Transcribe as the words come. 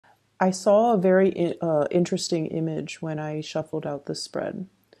I saw a very interesting image when I shuffled out the spread.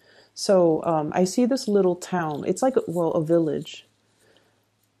 So I see this little town. It's like, well, a village.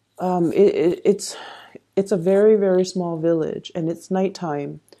 It's a very, very small village, and it's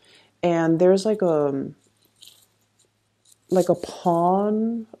nighttime. And there's like a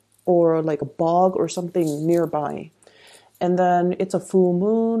pond or like a bog or something nearby. And then it's a full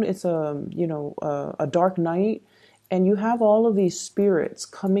moon. It's a dark night, and you have all of these spirits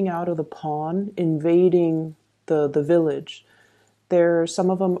coming out of the pond, invading the village. Some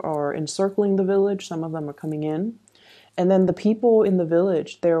of them are encircling the village, some of them are coming in. And then the people in the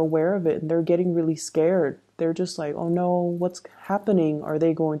village, they're aware of it and they're getting really scared. They're just like, oh no, what's happening? Are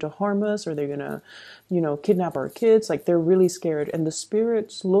they going to harm us? Are they going to, kidnap our kids? Like they're really scared. And the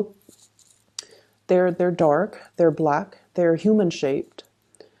spirits look, they're dark, they're black, they're human shaped.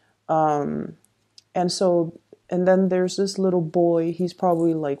 And so, and then there's this little boy, he's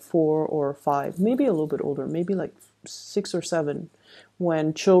probably like 4 or 5, maybe a little bit older, maybe like 6 or 7,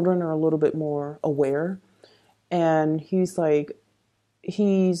 when children are a little bit more aware. And he's like,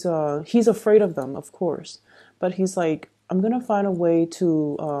 he's afraid of them, of course, but he's like, I'm gonna find a way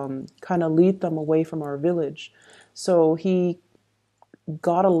to kind of lead them away from our village. So he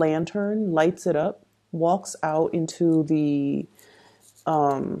got a lantern, lights it up, walks out into the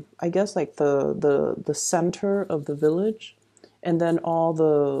I guess like the center of the village, and then all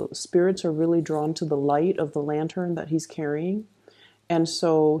the spirits are really drawn to the light of the lantern that he's carrying. And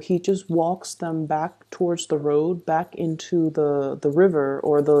so he just walks them back towards the road, back into the river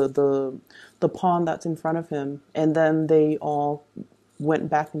or the pond that's in front of him. And then they all went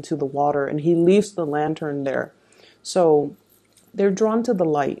back into the water, and he leaves the lantern there. So they're drawn to the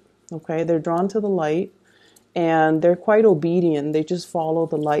light, okay? They're drawn to the light, and they're quite obedient. They just follow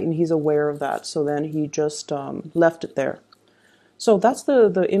the light, and he's aware of that. So then he just left it there. So that's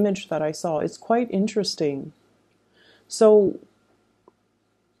the image that I saw. It's quite interesting. So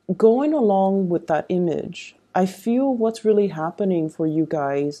going along with that image, I feel what's really happening for you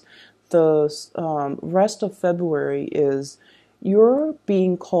guys the rest of February is you're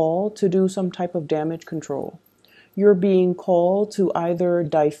being called to do some type of damage control. You're being called to either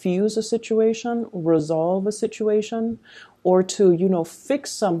diffuse a situation, resolve a situation, or to,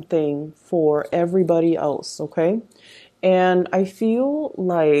 fix something for everybody else, okay? And I feel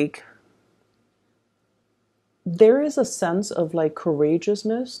like there is a sense of like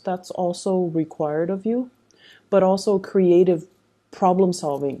courageousness that's also required of you, but also creative problem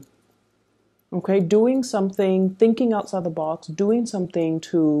solving. Okay, doing something, thinking outside the box, doing something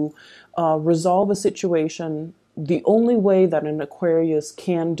to resolve a situation the only way that an Aquarius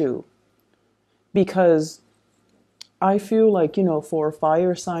can do. Because I feel like, for a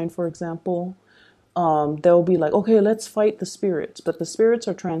fire sign, for example, they'll be like, okay, let's fight the spirits. But the spirits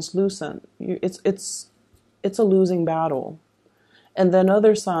are translucent. It's a losing battle. And then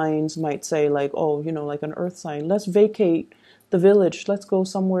other signs might say like, oh, like an earth sign, let's vacate the village, let's go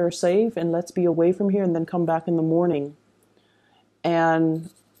somewhere safe and let's be away from here and then come back in the morning. And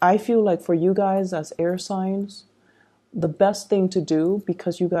I feel like for you guys as air signs, the best thing to do,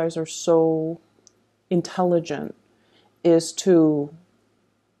 because you guys are so intelligent, is to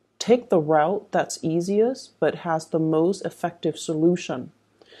take the route that's easiest but has the most effective solution.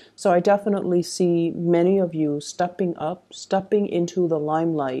 So I definitely see many of you stepping up, stepping into the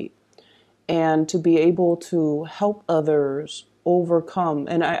limelight, and to be able to help others overcome.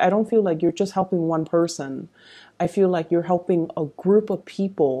 And I don't feel like you're just helping one person. I feel like you're helping a group of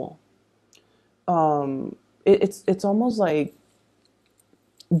people. It's almost like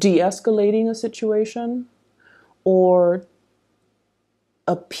de-escalating a situation or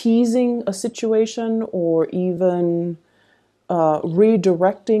appeasing a situation, or even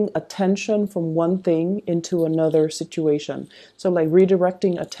redirecting attention from one thing into another situation. So like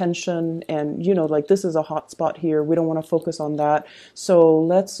redirecting attention and, like this is a hot spot here. We don't want to focus on that. So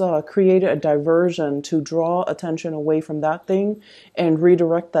let's create a diversion to draw attention away from that thing and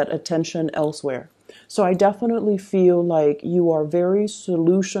redirect that attention elsewhere. So I definitely feel like you are very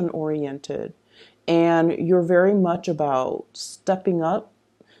solution oriented, and you're very much about stepping up,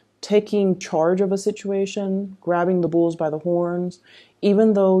 taking charge of a situation, grabbing the bulls by the horns,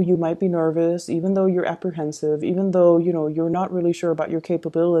 even though you might be nervous, even though you're apprehensive, even though, you're not really sure about your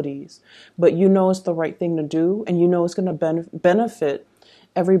capabilities, but it's the right thing to do, and it's going to benefit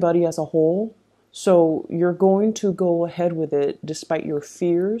everybody as a whole. So you're going to go ahead with it despite your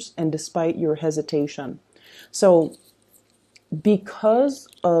fears and despite your hesitation. So because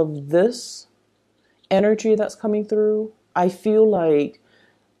of this energy that's coming through, I feel like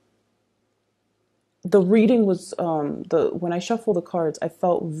the reading was when I shuffled the cards, I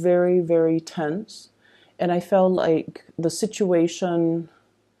felt very, very tense, and I felt like the situation.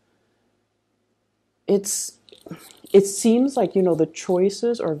 It's it seems like, the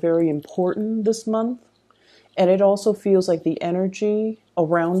choices are very important this month, and it also feels like the energy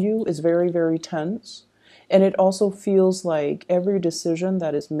around you is very, very tense, and it also feels like every decision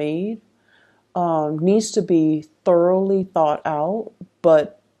that is made needs to be thoroughly thought out,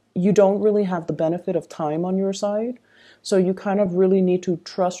 but you don't really have the benefit of time on your side. So you kind of really need to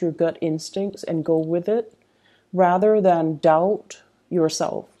trust your gut instincts and go with it rather than doubt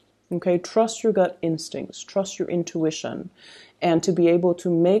yourself. Okay, trust your gut instincts, trust your intuition, and to be able to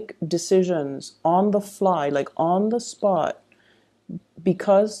make decisions on the fly, like on the spot,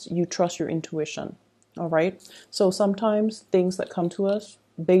 because you trust your intuition. All right. So sometimes things that come to us,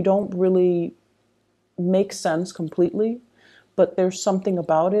 they don't really make sense completely, but there's something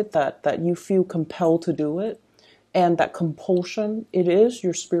about it that you feel compelled to do it. And that compulsion, it is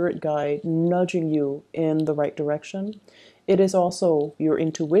your spirit guide nudging you in the right direction. It is also your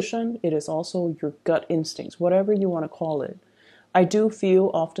intuition. It is also your gut instincts, whatever you want to call it. I do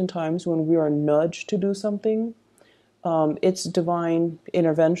feel oftentimes when we are nudged to do something, it's divine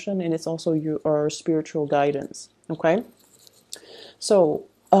intervention, and it's also our spiritual guidance. Okay? So,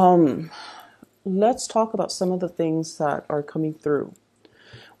 let's talk about some of the things that are coming through.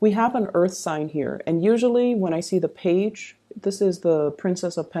 We have an earth sign here, and usually when I see the page, this is the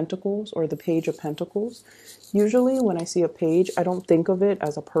Princess of Pentacles or the Page of Pentacles. Usually when I see a page, I don't think of it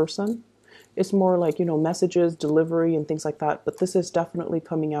as a person. It's more like, messages, delivery, and things like that, but this is definitely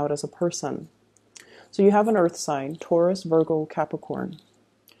coming out as a person. So you have an earth sign, Taurus, Virgo, Capricorn.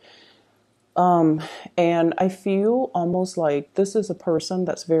 And I feel almost like this is a person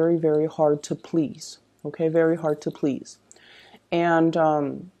that's very, very hard to please. Okay, very hard to please. And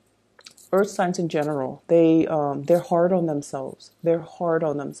earth signs in general, they're hard on themselves. They're hard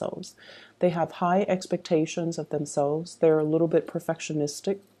on themselves. They have high expectations of themselves. They're a little bit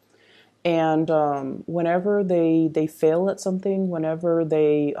perfectionistic. And whenever they fail at something, whenever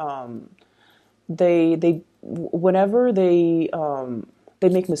whenever they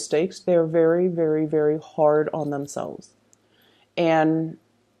make mistakes, they're very, very, very hard on themselves. And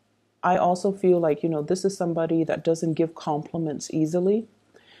I also feel like, this is somebody that doesn't give compliments easily.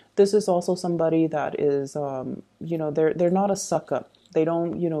 This is also somebody that is, they're not a suck up. They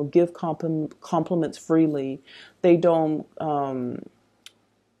don't, give compliments freely. They don't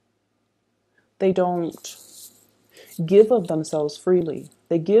give of themselves freely.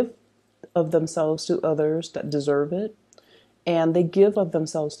 They give of themselves to others that deserve it, and they give of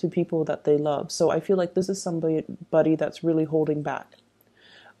themselves to people that they love. So I feel like this is somebody that's really holding back.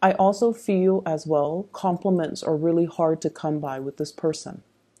 I also feel as well compliments are really hard to come by with this person.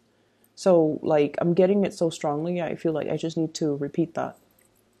 So like I'm getting it so strongly, I feel like I just need to repeat that.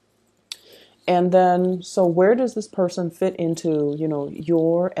 And then, so where does this person fit into,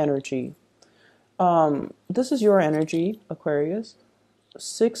 your energy? This is your energy, Aquarius.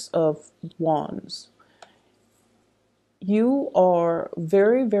 Six of Wands. You are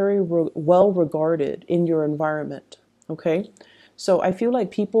very, very well regarded in your environment. Okay. So I feel like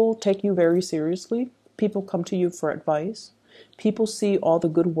people take you very seriously. People come to you for advice. People see all the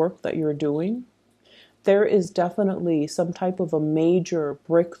good work that you're doing. There is definitely some type of a major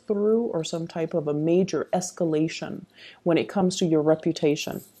breakthrough or some type of a major escalation when it comes to your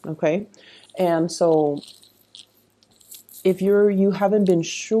reputation. Okay. And so if you haven't been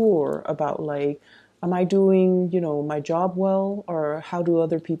sure about like, am I doing, my job well, or how do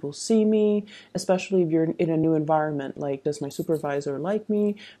other people see me? Especially if you're in a new environment, like does my supervisor like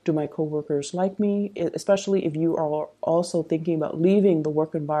me? Do my coworkers like me? Especially if you are also thinking about leaving the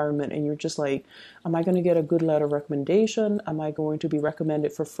work environment and you're just like, am I going to get a good letter of recommendation? Am I going to be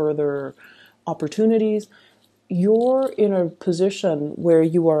recommended for further opportunities? You're in a position where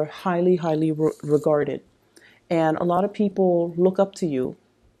you are highly, highly regarded. And a lot of people look up to you.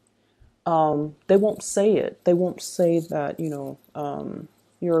 They won't say it. They won't say that,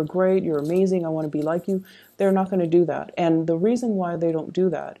 you're great, you're amazing, I want to be like you. They're not going to do that. And the reason why they don't do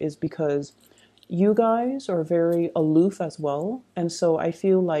that is because you guys are very aloof as well. And so I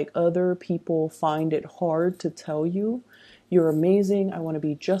feel like other people find it hard to tell you, you're amazing, I want to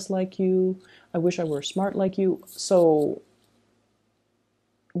be just like you, I wish I were smart like you. So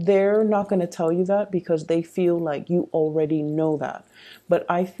they're not going to tell you that because they feel like you already know that. But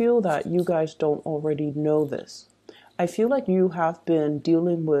I feel that you guys don't already know this. I feel like you have been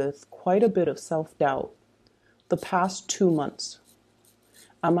dealing with quite a bit of self-doubt the past 2 months.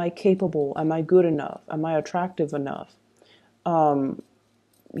 Am I capable? Am I good enough? Am I attractive enough?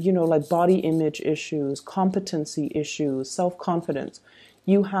 like body image issues, competency issues, self-confidence.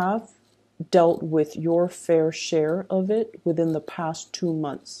 You have dealt with your fair share of it within the past 2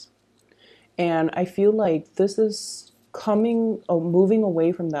 months. And I feel like this is moving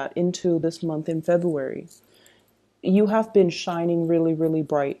away from that into this month in February. You have been shining really, really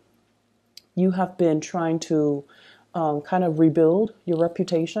bright. You have been trying to kind of rebuild your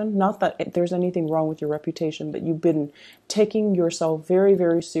reputation. Not that there's anything wrong with your reputation, but you've been taking yourself very,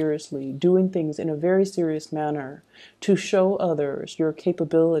 very seriously, doing things in a very serious manner to show others your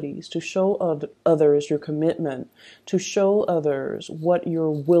capabilities, to show others your commitment, to show others what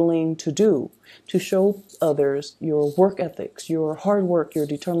you're willing to do, to show others your work ethics, your hard work, your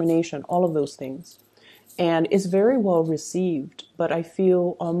determination, all of those things. And it's very well received, but I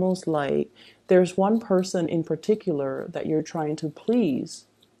feel almost like there's one person in particular that you're trying to please,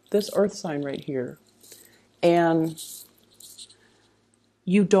 this earth sign right here. And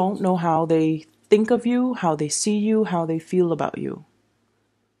you don't know how they think of you, how they see you, how they feel about you.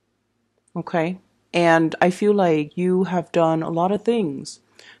 Okay? And I feel like you have done a lot of things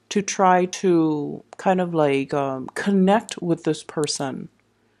to try to kind of like connect with this person.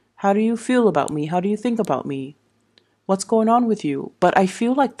 How do you feel about me? How do you think about me? What's going on with you? But I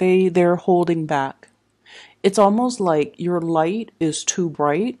feel like they're holding back. It's almost like your light is too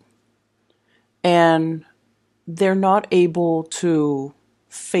bright and they're not able to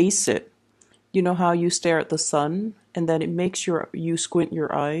face it. You know how you stare at the sun and then it makes you squint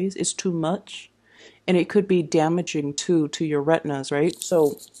your eyes? It's too much. And it could be damaging too to your retinas, right?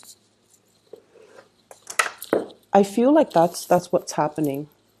 So I feel like that's what's happening.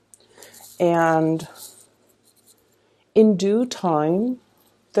 And in due time,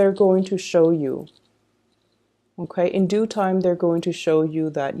 they're going to show you. Okay? In due time, they're going to show you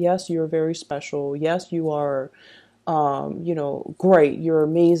that, yes, you're very special. Yes, you are, great. You're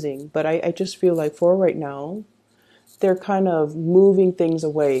amazing. But I just feel like for right now, they're kind of moving things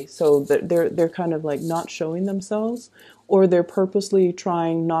away. So they're kind of like not showing themselves, or they're purposely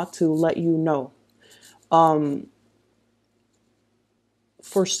trying not to let you know.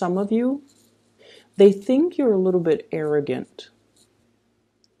 For some of you, they think you're a little bit arrogant.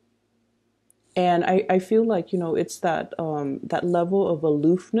 And I feel like, it's that level of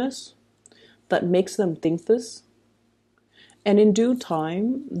aloofness that makes them think this. And in due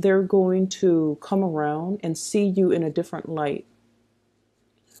time, they're going to come around and see you in a different light.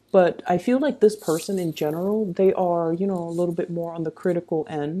 But I feel like this person in general, they are, a little bit more on the critical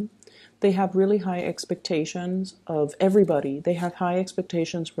end. They have really high expectations of everybody. They have high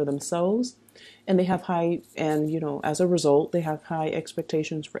expectations for themselves. And they have as a result, they have high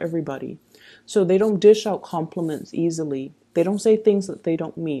expectations for everybody. So they don't dish out compliments easily. They don't say things that they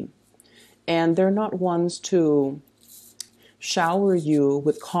don't mean. And they're not ones to shower you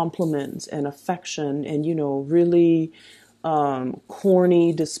with compliments and affection and, really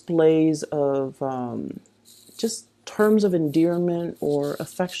corny displays of just terms of endearment or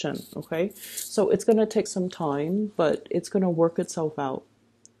affection, okay? So it's going to take some time, but it's going to work itself out.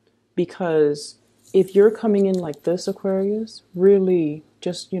 Because if you're coming in like this, Aquarius, really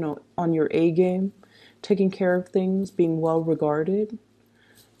just, on your A game, taking care of things, being well regarded,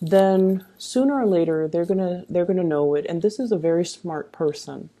 then sooner or later they're gonna know it. And this is a very smart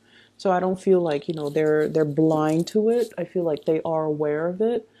person. So I don't feel like, they're blind to it. I feel like they are aware of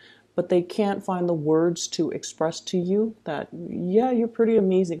it, but they can't find the words to express to you that, yeah, you're pretty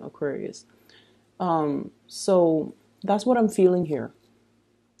amazing, Aquarius. So that's what I'm feeling here.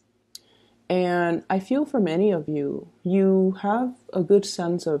 And I feel for many of you, you have a good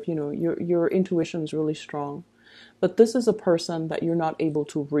sense of, your intuition is really strong. But this is a person that you're not able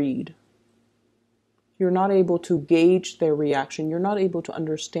to read. You're not able to gauge their reaction. You're not able to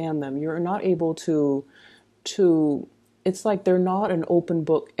understand them. You're not able to, it's like they're not an open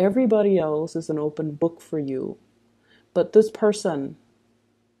book. Everybody else is an open book for you. But this person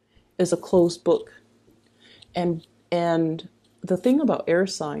is a closed book. And the thing about air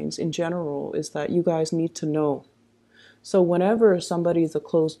signs in general is that you guys need to know. So whenever somebody is a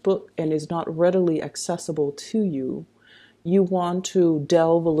closed book and is not readily accessible to you, you want to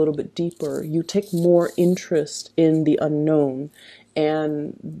delve a little bit deeper. You take more interest in the unknown,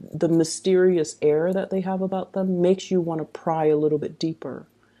 and the mysterious air that they have about them makes you want to pry a little bit deeper.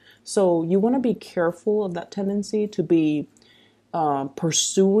 So you want to be careful of that tendency to be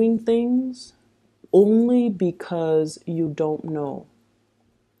pursuing things only because you don't know.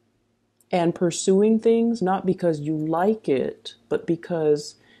 And pursuing things not because you like it, but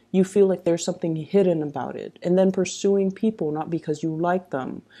because you feel like there's something hidden about it. And then pursuing people not because you like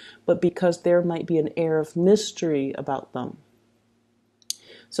them, but because there might be an air of mystery about them.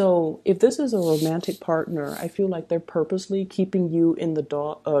 So if this is a romantic partner, I feel like they're purposely keeping you in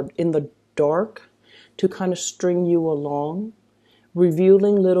the dark to kind of string you along,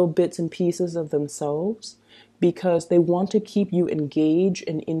 revealing little bits and pieces of themselves because they want to keep you engaged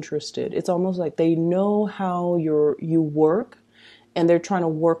and interested. It's almost like they know how you work and they're trying to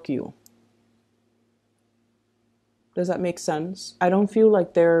work you. Does that make sense? I don't feel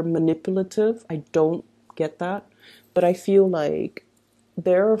like they're manipulative. I don't get that. But I feel like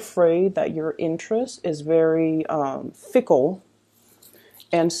they're afraid that your interest is very fickle.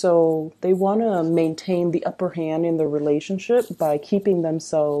 And so they want to maintain the upper hand in the relationship by keeping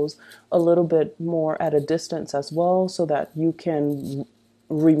themselves a little bit more at a distance as well so that you can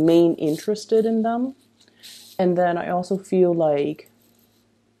remain interested in them. And then I also feel like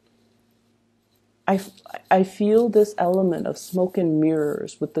I feel this element of smoke and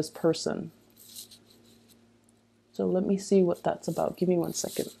mirrors with this person. So let me see what that's about. Give me 1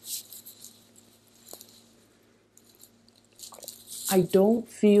 second. I don't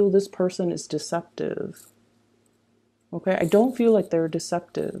feel this person is deceptive. Okay, I don't feel like they're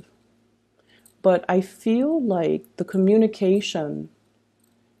deceptive. But I feel like the communication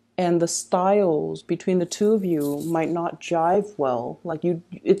and the styles between the two of you might not jive well. Like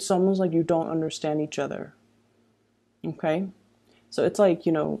it's almost like you don't understand each other. Okay? So it's like,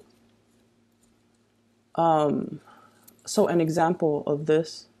 so an example of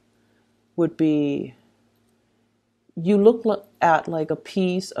this would be you look at like a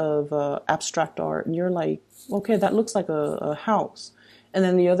piece of abstract art and you're like, okay, that looks like a house. And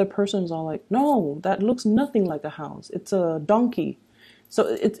then the other person's all like, no, that looks nothing like a house. It's a donkey. So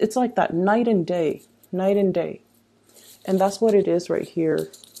it's like that night and day. And that's what it is right here.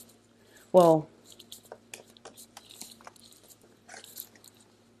 Well,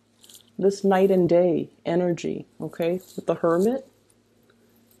 this night and day energy, okay, with the hermit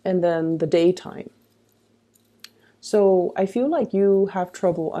and then the daytime. So I feel like you have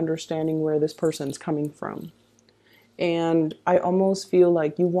trouble understanding where this person's coming from. And I almost feel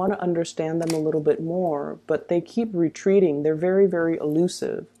like you want to understand them a little bit more, but they keep retreating. They're very, very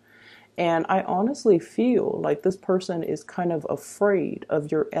elusive. And I honestly feel like this person is kind of afraid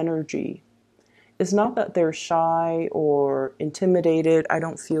of your energy. It's not that they're shy or intimidated. I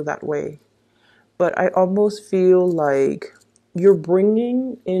don't feel that way. But I almost feel like you're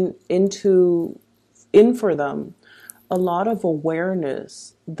bringing in for them a lot of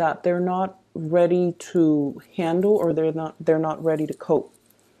awareness that they're not ready to handle or they're not ready to cope.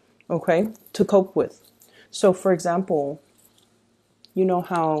 Okay? To cope with. So for example, you know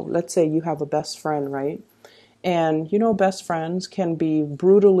how, let's say you have a best friend, right? And best friends can be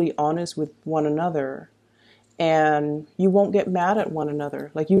brutally honest with one another and you won't get mad at one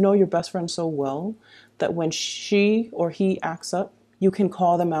another. Like your best friend so well that when she or he acts up, you can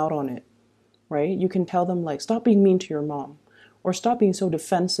call them out on it, right? You can tell them like, stop being mean to your mom or stop being so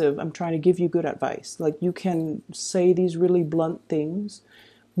defensive. I'm trying to give you good advice. Like you can say these really blunt things.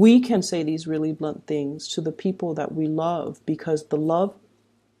 We can say these really blunt things to the people that we love because the love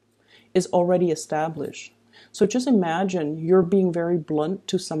is already established. So just imagine you're being very blunt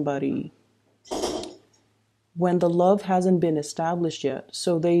to somebody when the love hasn't been established yet.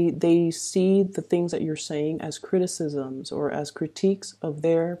 So they see the things that you're saying as criticisms or as critiques of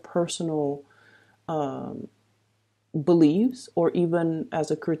their personal beliefs or even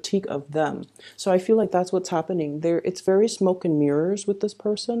as a critique of them. So I feel like that's what's happening there. It's very smoke and mirrors with this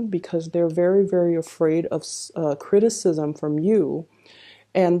person because they're very, very afraid of criticism from you.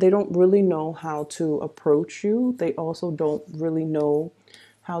 And they don't really know how to approach you. They also don't really know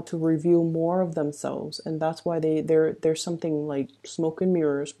how to reveal more of themselves. And that's why there's something like smoke and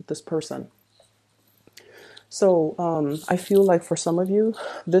mirrors with this person. So I feel like for some of you,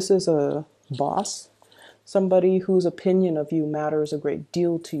 this is a boss, somebody whose opinion of you matters a great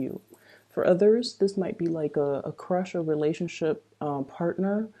deal to you. For others, this might be like a crush or relationship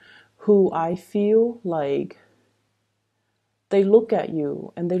partner who I feel like they look at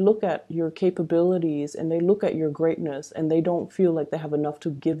you and they look at your capabilities and they look at your greatness and they don't feel like they have enough to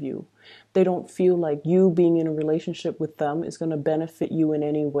give you. They don't feel like you being in a relationship with them is going to benefit you in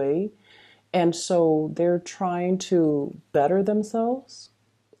any way. And so they're trying to better themselves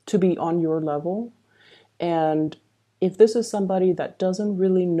to be on your level. And if this is somebody that doesn't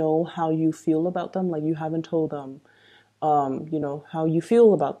really know how you feel about them, like you haven't told them, how you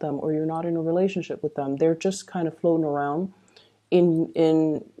feel about them, or you're not in a relationship with them, they're just kind of floating around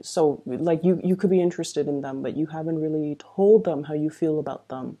so like you could be interested in them, but you haven't really told them how you feel about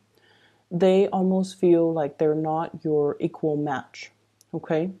them. They almost feel like they're not your equal match.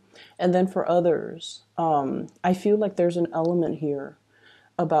 Okay. And then for others, I feel like there's an element here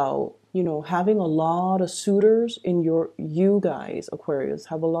about, you know, having a lot of suitors in you guys, Aquarius,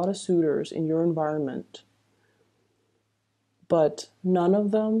 have a lot of suitors in your environment, but none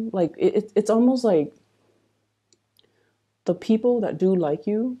of them, like, it's almost like the people that do like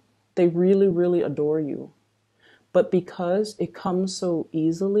you, they really, really adore you. But because it comes so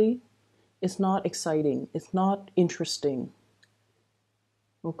easily, it's not exciting. It's not interesting.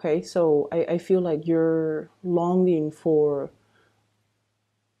 Okay, so I feel like you're longing for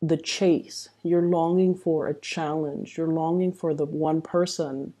the chase. You're longing for a challenge. You're longing for the one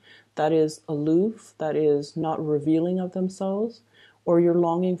person that is aloof, that is not revealing of themselves, or you're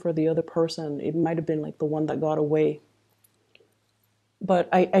longing for the other person. It might have been like the one that got away. But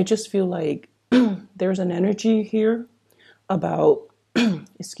I just feel like there's an energy here about,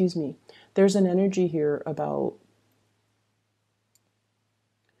 excuse me, there's an energy here about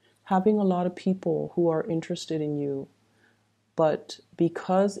having a lot of people who are interested in you, but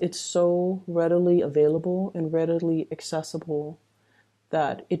because it's so readily available and readily accessible,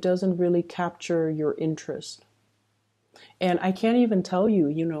 that it doesn't really capture your interest. And I can't even tell you,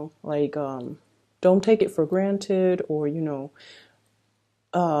 you know, like, don't take it for granted, or, you know,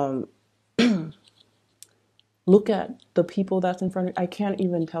 look at the people that's in front of you. I can't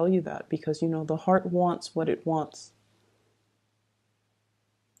even tell you that, because, you know, the heart wants what it wants.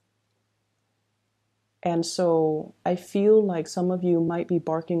 And so I feel like some of you might be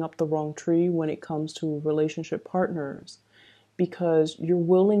barking up the wrong tree when it comes to relationship partners, because you're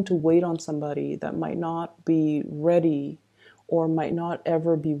willing to wait on somebody that might not be ready or might not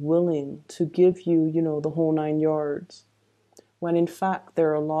ever be willing to give you, you know, the whole 9 yards. When in fact, there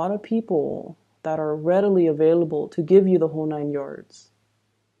are a lot of people that are readily available to give you the whole 9 yards.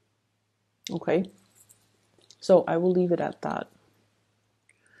 Okay? So I will leave it at that.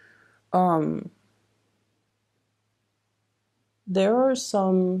 There are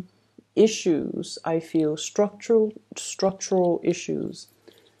some issues, I feel, structural issues.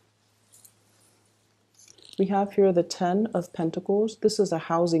 We have here the 10 of Pentacles. This is a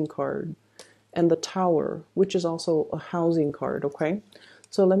housing card. And the Tower, which is also a housing card, okay?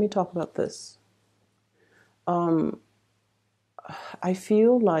 So let me talk about this. I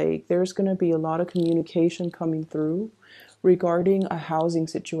feel like there's going to be a lot of communication coming through regarding a housing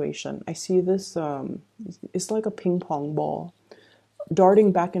situation. I see this, it's like a ping pong ball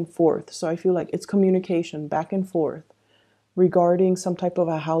darting back and forth. So I feel like it's communication back and forth regarding some type of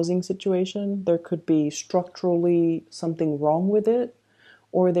a housing situation. There could be structurally something wrong with it,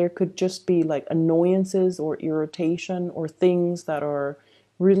 or there could just be like annoyances or irritation or things that are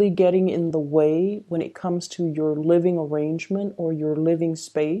really getting in the way when it comes to your living arrangement or your living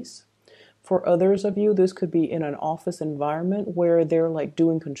space. For others of you, this could be in an office environment where they're like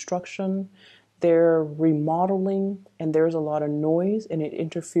doing construction, they're remodeling, and there's a lot of noise and it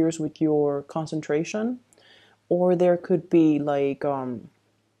interferes with your concentration. Or there could be like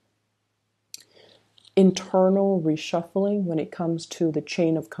internal reshuffling when it comes to the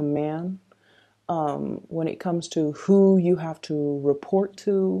chain of command, when it comes to who you have to report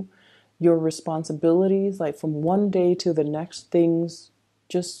to, your responsibilities. Like from one day to the next, things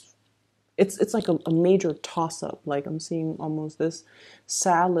just, it's like a major toss-up. Like I'm seeing almost this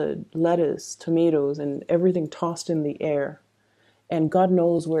salad, lettuce, tomatoes, and everything tossed in the air. And God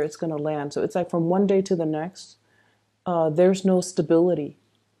knows where it's going to land. So it's like from one day to the next, there's no stability.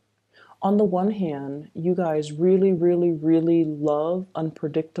 On the one hand, you guys really, really, really love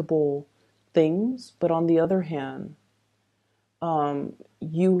unpredictable things. But on the other hand,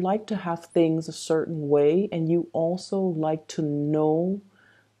 you like to have things a certain way, and you also like to know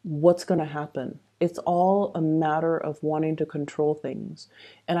what's going to happen. It's all a matter of wanting to control things.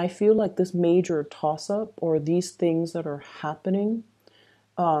 And I feel like this major toss-up, or these things that are happening,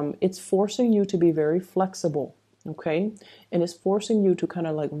 it's forcing you to be very flexible, okay? And it's forcing you to kind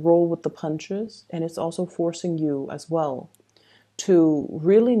of like roll with the punches. And it's also forcing you as well to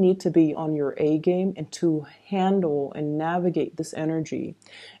really need to be on your A game and to handle and navigate this energy.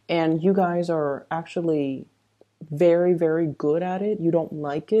 And you guys are actually very, very good at it. You don't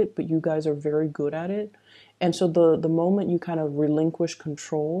like it, but you guys are very good at it. And so the moment you kind of relinquish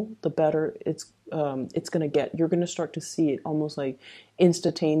control, the better it's going to get. You're going to start to see it almost like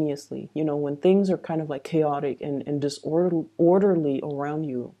instantaneously. You know, when things are kind of like chaotic and disorderly around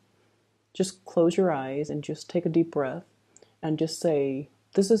you, just close your eyes and just take a deep breath and just say,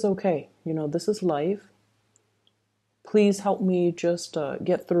 this is okay. You know, this is life. Please help me just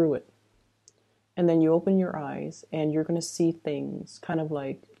get through it. And then you open your eyes and you're going to see things kind of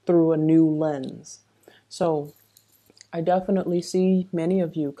like through a new lens. So I definitely see many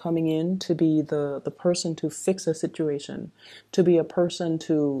of you coming in to be the person to fix a situation, to be a person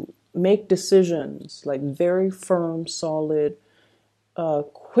to make decisions, like very firm, solid,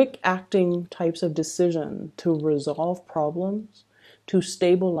 quick acting types of decision to resolve problems, to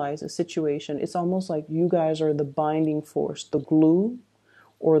stabilize a situation. It's almost like you guys are the binding force, the glue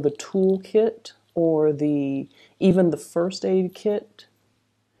or the toolkit or the even the first aid kit,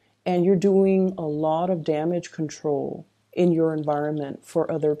 and you're doing a lot of damage control in your environment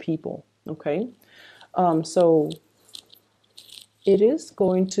for other people. Okay, so it is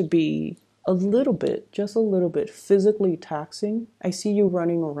going to be a little bit, just a little bit physically taxing. I see you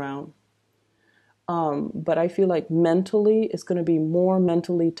running around. But I feel like mentally, it's going to be more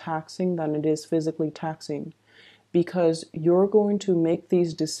mentally taxing than it is physically taxing, because you're going to make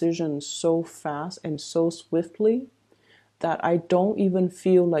these decisions so fast and so swiftly that I don't even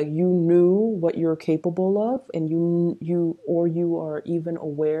feel like you knew what you're capable of, and you are even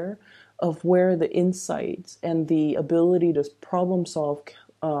aware of where the insights and the ability to problem solve,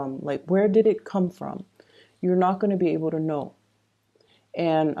 like where did it come from? You're not going to be able to know.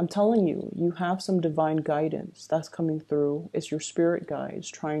 And I'm telling you, you have some divine guidance that's coming through. It's your spirit guides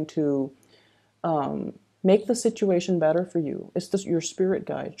trying to make the situation better for you. It's your spirit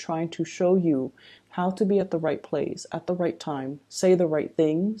guide trying to show you how to be at the right place, at the right time, say the right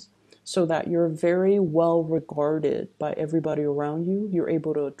things, so that you're very well regarded by everybody around you. You're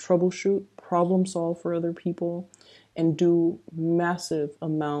able to troubleshoot, problem solve for other people, and do massive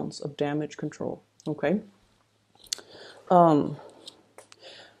amounts of damage control. Okay?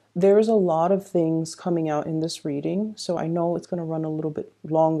 There's a lot of things coming out in this reading, so I know it's going to run a little bit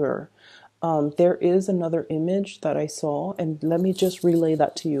longer. There is another image that I saw, and let me just relay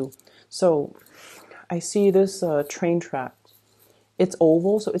that to you. So I see this train track. It's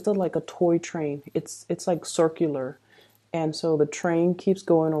oval, so it's like a toy train. It's like circular, and so the train keeps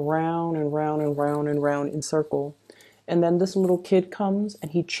going around and round and round and round in circle. And then this little kid comes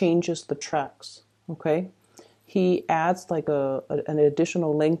and he changes the tracks. Okay, he adds like an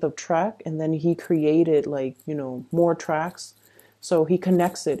additional length of track, and then he created like, more tracks. So he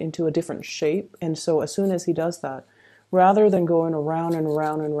connects it into a different shape. And so as soon as he does that, rather than going around and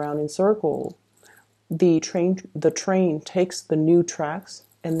around and around in circle, the train takes the new tracks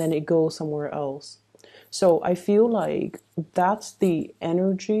and then it goes somewhere else. So I feel like that's the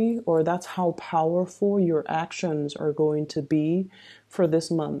energy, or that's how powerful your actions are going to be for this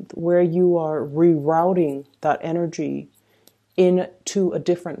month, where you are rerouting that energy into a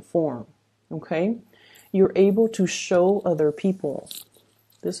different form. Okay? You're able to show other people.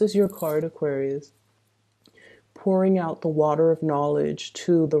 This is your card, Aquarius. Pouring out the water of knowledge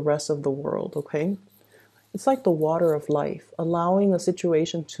to the rest of the world. Okay? It's like the water of life, allowing a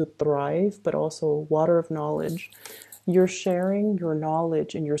situation to thrive, but also water of knowledge. You're sharing your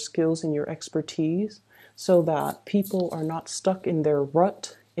knowledge and your skills and your expertise so that people are not stuck in their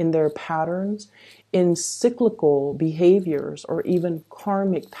rut, in their patterns, in cyclical behaviors, or even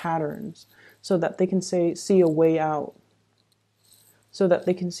karmic patterns, so that they can see a way out. So that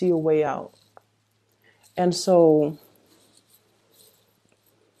they can see a way out. And so,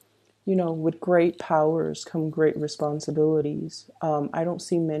 with great powers come great responsibilities. I don't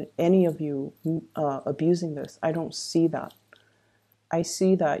see any of you abusing this. I don't see that. I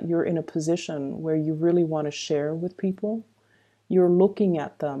see that you're in a position where you really want to share with people. You're looking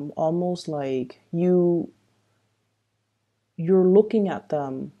at them almost like you're looking at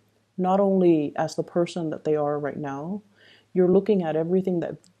them not only as the person that they are right now, you're looking at everything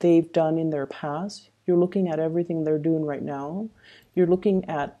that they've done in their past. You're looking at everything they're doing right now. You're looking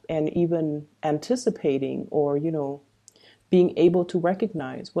at and even anticipating, or, being able to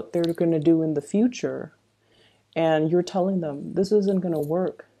recognize what they're going to do in the future. And you're telling them, this isn't going to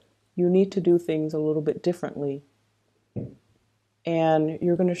work. You need to do things a little bit differently. And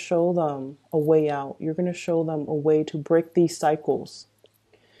you're going to show them a way out. You're going to show them a way to break these cycles.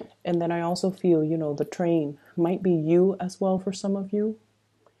 And then I also feel, the train might be you as well for some of you,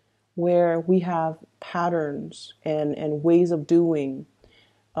 where we have patterns and ways of doing,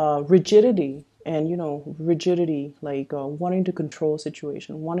 rigidity, and rigidity, like wanting to control a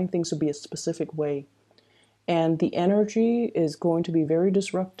situation, wanting things to be a specific way. And the energy is going to be very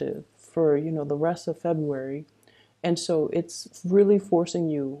disruptive for, the rest of February. And so it's really forcing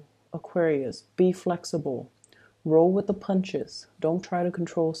you, Aquarius, be flexible, roll with the punches. Don't try to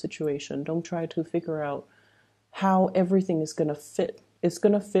control a situation. Don't try to figure out how everything is going to fit. It's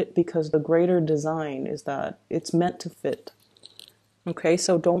going to fit because the greater design is that it's meant to fit. Okay,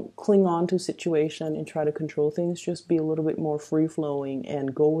 so don't cling on to a situation and try to control things. Just be a little bit more free-flowing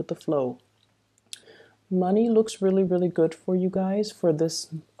and go with the flow. Money looks really, really good for you guys for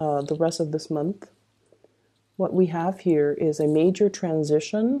this, the rest of this month. What we have here is a major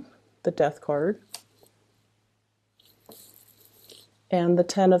transition, the Death card, and the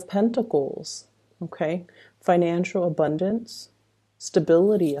Ten of Pentacles, okay? Financial abundance,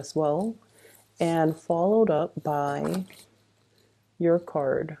 stability as well, and followed up by your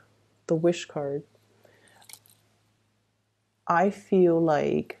card, the Wish card. I feel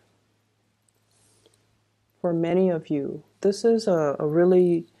like for many of you, this is a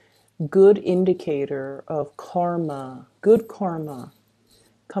really good indicator of karma, good karma,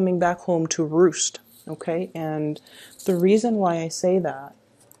 coming back home to roost, okay? And the reason why I say that,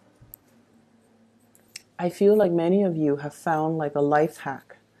 I feel like many of you have found like a life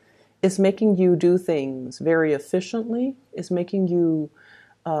hack. It's making you do things very efficiently. It's making you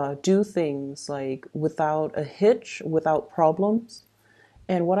do things like without a hitch, without problems.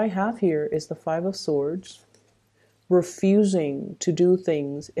 And what I have here is the Five of Swords, refusing to do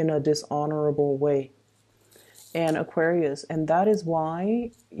things in a dishonorable way. And Aquarius, and that is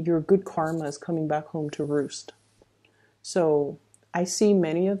why your good karma is coming back home to roost. So I see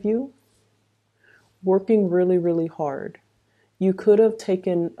many of you working really, really hard. You could have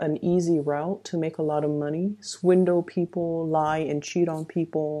taken an easy route to make a lot of money, swindle people, lie and cheat on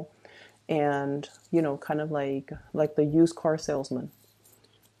people, and, you know, kind of like the used car salesman.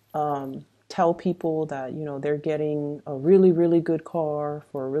 Tell people that, you know, they're getting a really, really good car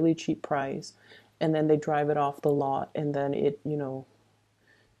for a really cheap price, and then they drive it off the lot, and then it, you know,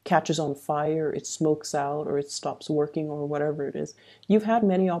 catches on fire, it smokes out, or it stops working, or whatever it is. You've had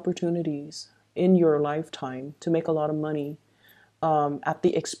many opportunities in your lifetime to make a lot of money at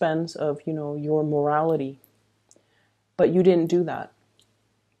the expense of, you know, your morality. But you didn't do that.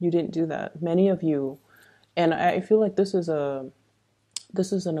 You didn't do that. Many of you, and I feel like this is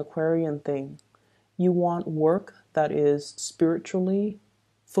an Aquarian thing. You want work that is spiritually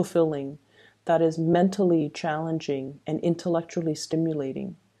fulfilling, that is mentally challenging and intellectually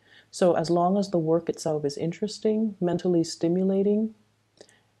stimulating. So as long as the work itself is interesting, mentally stimulating,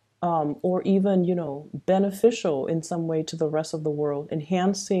 or even, you know, beneficial in some way to the rest of the world,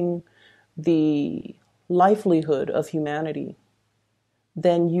 enhancing the livelihood of humanity,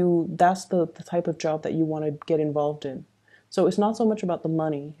 then that's the type of job that you want to get involved in. So it's not so much about the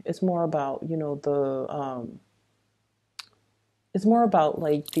money. It's more about, you know, it's more about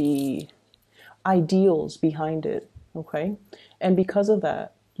like the ideals behind it, okay? And because of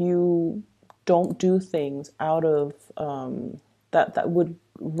that, you don't do things out of that would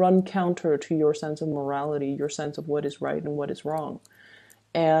run counter to your sense of morality, your sense of what is right and what is wrong.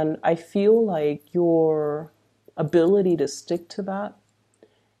 And I feel like your ability to stick to that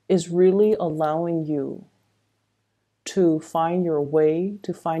is really allowing you to find your way,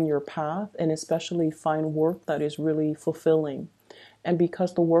 to find your path, and especially find work that is really fulfilling. And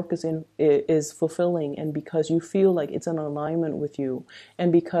because the work is fulfilling, and because you feel like it's in alignment with you,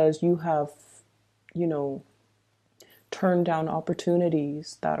 and because you have, you know, turned down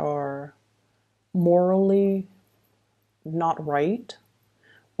opportunities that are morally not right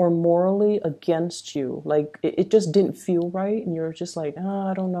or morally against you, like it just didn't feel right, and you're just like,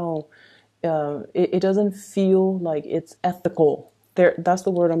 I don't know. It doesn't feel like it's ethical. That's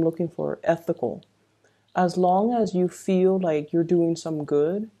the word I'm looking for, ethical. As long as you feel like you're doing some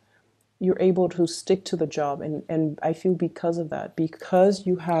good, you're able to stick to the job. And I feel because of that, because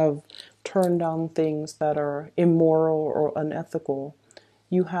you have turned down things that are immoral or unethical,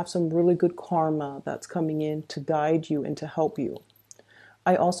 you have some really good karma that's coming in to guide you and to help you.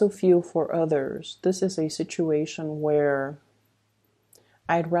 I also feel for others, this is a situation where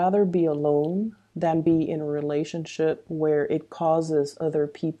I'd rather be alone than be in a relationship where it causes other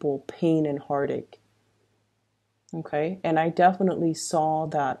people pain and heartache. Okay, and I definitely saw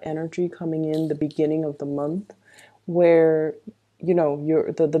that energy coming in the beginning of the month, where, you know,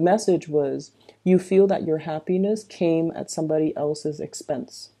 the message was you feel that your happiness came at somebody else's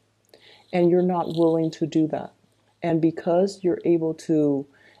expense, and you're not willing to do that. And because you're able to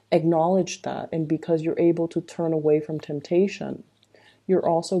acknowledge that, and because you're able to turn away from temptation, you're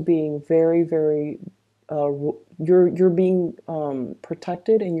also being very, very you're being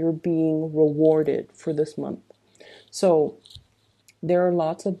protected, and you're being rewarded for this month. So there are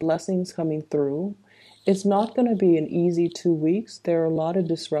lots of blessings coming through. It's not going to be an easy 2 weeks. There are a lot of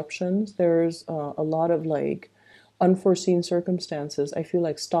disruptions. There's a lot of like unforeseen circumstances. I feel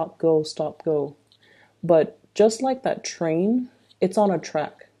like stop, go, stop, go. But just like that train, it's on a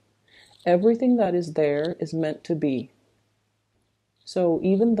track. Everything that is there is meant to be. So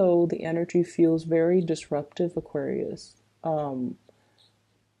even though the energy feels very disruptive, Aquarius,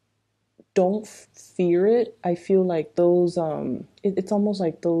 don't fear it. I feel like those it's almost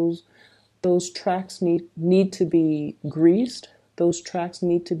like those tracks need to be greased. Those tracks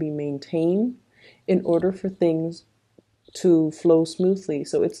need to be maintained in order for things to flow smoothly.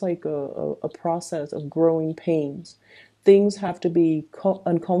 So it's like a process of growing pains. Things have to be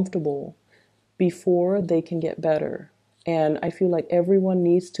uncomfortable before they can get better. And I feel like everyone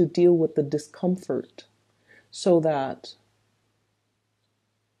needs to deal with the discomfort so that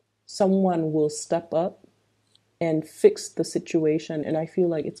someone will step up and fix the situation. And I feel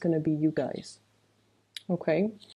like it's going to be you guys. Okay.